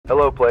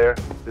Hello player,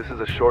 this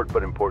is a short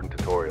but important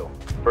tutorial.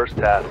 First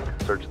task,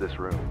 search this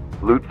room.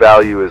 Loot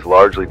value is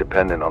largely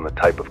dependent on the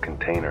type of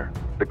container.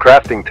 The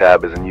crafting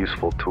tab is a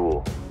useful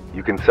tool.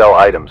 You can sell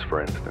items,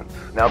 for instance.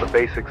 Now the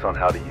basics on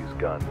how to use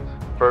guns.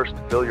 First,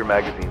 fill your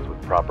magazines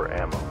with proper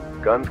ammo.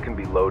 Guns can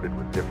be loaded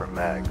with different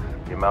mags.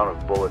 The amount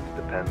of bullets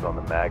depends on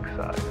the mag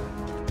size.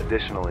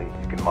 Additionally,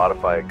 you can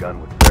modify a gun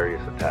with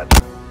various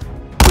attachments.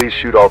 Please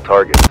shoot all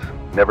targets.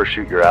 Never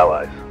shoot your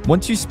allies.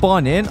 Once you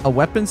spawn in, a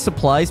weapons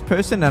supplies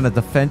person and a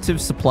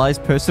defensive supplies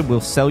person will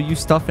sell you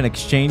stuff in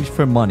exchange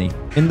for money.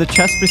 In the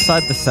chest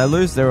beside the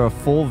sellers, there are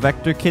full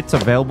vector kits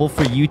available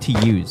for you to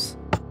use.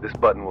 This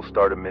button will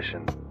start a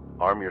mission.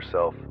 Arm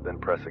yourself, then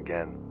press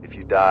again. If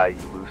you die,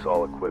 you lose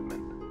all equipment.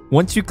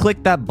 Once you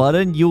click that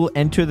button, you will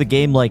enter the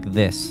game like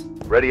this.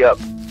 Ready up.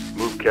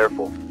 Move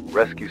careful.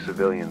 Rescue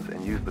civilians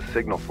and use the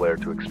signal flare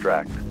to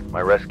extract.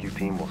 My rescue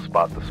team will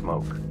spot the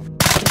smoke.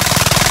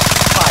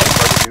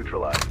 Target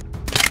neutralized.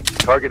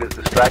 Target is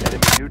distracted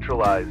and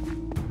neutralized.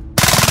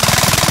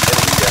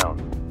 Enemy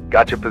down.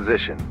 Gotcha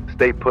position.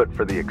 Stay put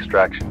for the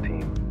extraction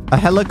team. A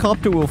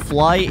helicopter will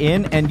fly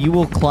in and you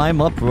will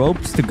climb up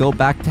ropes to go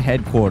back to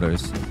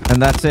headquarters.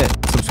 And that's it.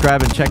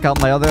 Subscribe and check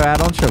out my other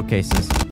add-on showcases.